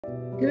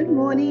Good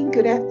morning,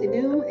 good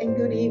afternoon, and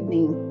good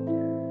evening.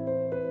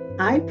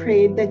 I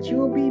pray that you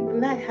will be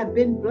blessed, have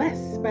been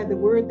blessed by the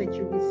word that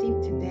you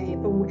received today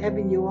from wherever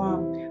you are.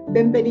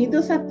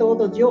 Bienvenidos a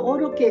todos. Yo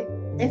oro que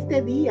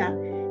este día,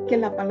 que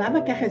la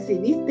palabra que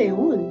recibiste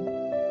hoy,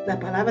 la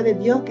palabra de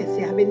Dios, que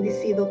se ha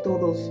bendecido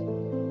todos.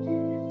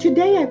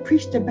 Today I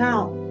preached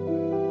about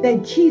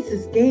that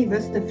Jesus gave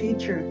us the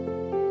future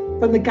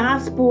from the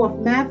Gospel of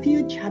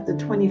Matthew chapter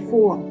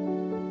 24.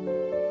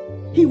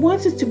 He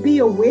wants us to be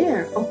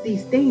aware of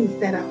these things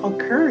that are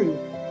occurring,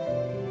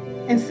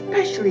 and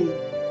especially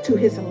to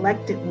his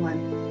elected one.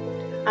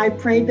 I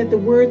pray that the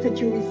words that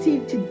you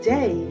receive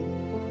today,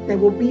 that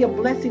will be a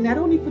blessing not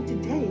only for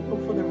today, but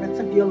for the rest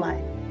of your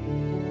life.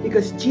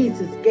 Because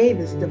Jesus gave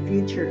us the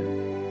future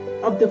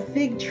of the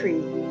fig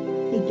tree.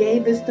 He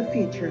gave us the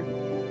future.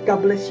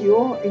 God bless you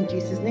all in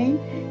Jesus' name.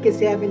 Que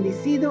sea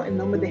bendecido en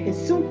nombre de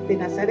Jesús de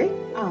Nazaret.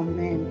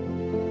 Amén.